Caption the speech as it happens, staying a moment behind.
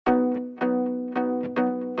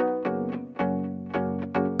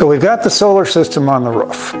So we've got the solar system on the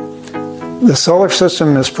roof. The solar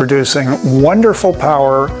system is producing wonderful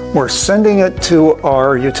power. We're sending it to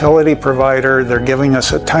our utility provider. They're giving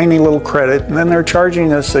us a tiny little credit, and then they're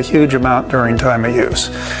charging us a huge amount during time of use.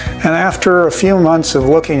 And after a few months of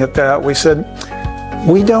looking at that, we said,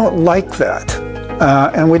 we don't like that.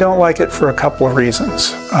 And we don't like it for a couple of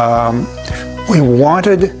reasons. We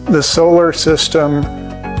wanted the solar system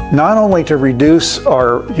not only to reduce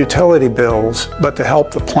our utility bills, but to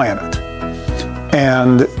help the planet.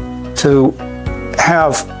 And to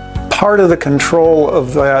have part of the control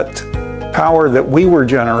of that power that we were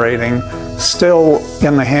generating still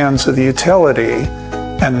in the hands of the utility,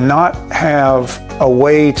 and not have a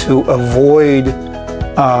way to avoid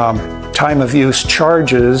time of use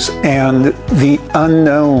charges and the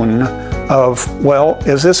unknown of, well,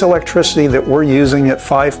 is this electricity that we're using at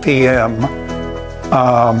 5 p.m.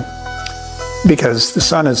 Because the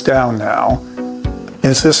sun is down now,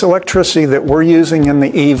 is this electricity that we're using in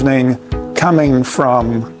the evening coming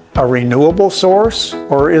from a renewable source,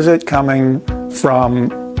 or is it coming from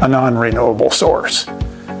a non-renewable source?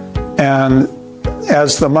 And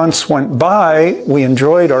as the months went by, we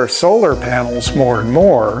enjoyed our solar panels more and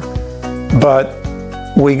more, but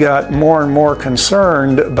we got more and more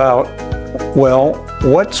concerned about, well,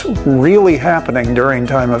 what's really happening during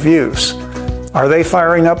time of use? Are they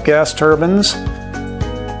firing up gas turbines?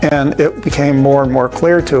 And it became more and more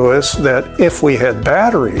clear to us that if we had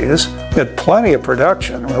batteries, we had plenty of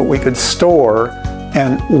production that we could store,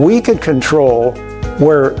 and we could control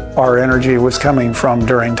where our energy was coming from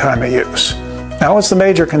during time of use. That was the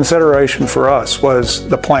major consideration for us, was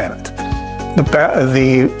the planet.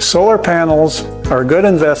 The solar panels are a good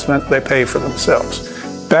investment. They pay for themselves.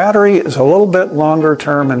 Battery is a little bit longer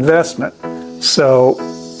term investment. So,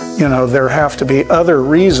 you know, there have to be other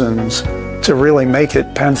reasons to really make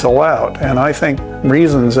it pencil out. And I think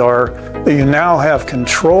reasons are that you now have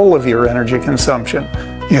control of your energy consumption.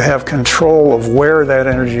 You have control of where that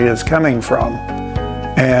energy is coming from.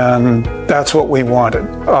 And that's what we wanted.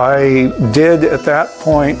 I did at that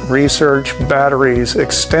point research batteries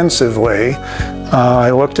extensively.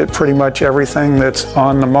 I looked at pretty much everything that's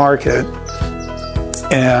on the market.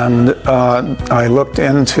 And I looked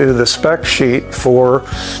into the spec sheet for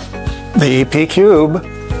the EP Cube.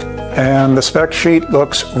 And the spec sheet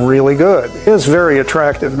looks really good. It is very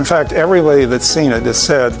attractive. In fact, everybody that's seen it has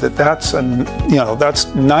said that that's a, you know, that's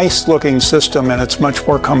nice looking system, and it's much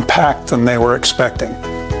more compact than they were expecting.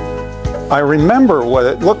 I remember what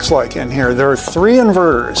it looks like in here. There are 3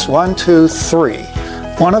 inverters, 1, 2, 3.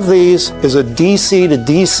 One of these is a DC to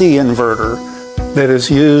DC inverter that is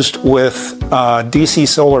used with DC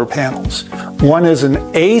solar panels. One is an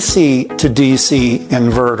AC to DC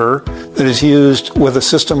inverter that is used with a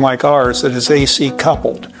system like ours that is AC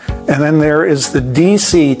coupled. And then there is the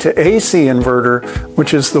DC to AC inverter,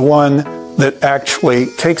 which is the one that actually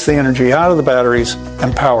takes the energy out of the batteries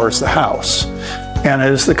and powers the house. And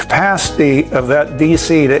it is the capacity of that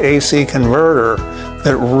DC to AC converter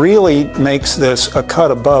that really makes this a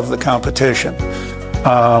cut above the competition.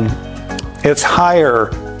 It's higher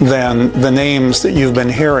than the names that you've been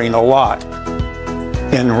hearing a lot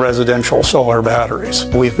in residential solar batteries.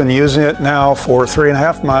 We've been using it now for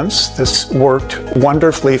 3.5 months. This worked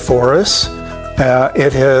wonderfully for us.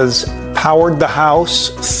 It has powered the house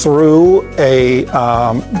through a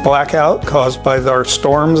blackout caused by our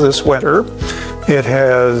storms this winter. It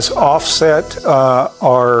has offset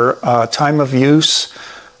our time of use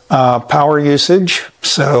power usage,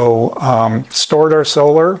 so stored our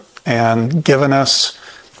solar and given us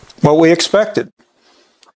what we expected.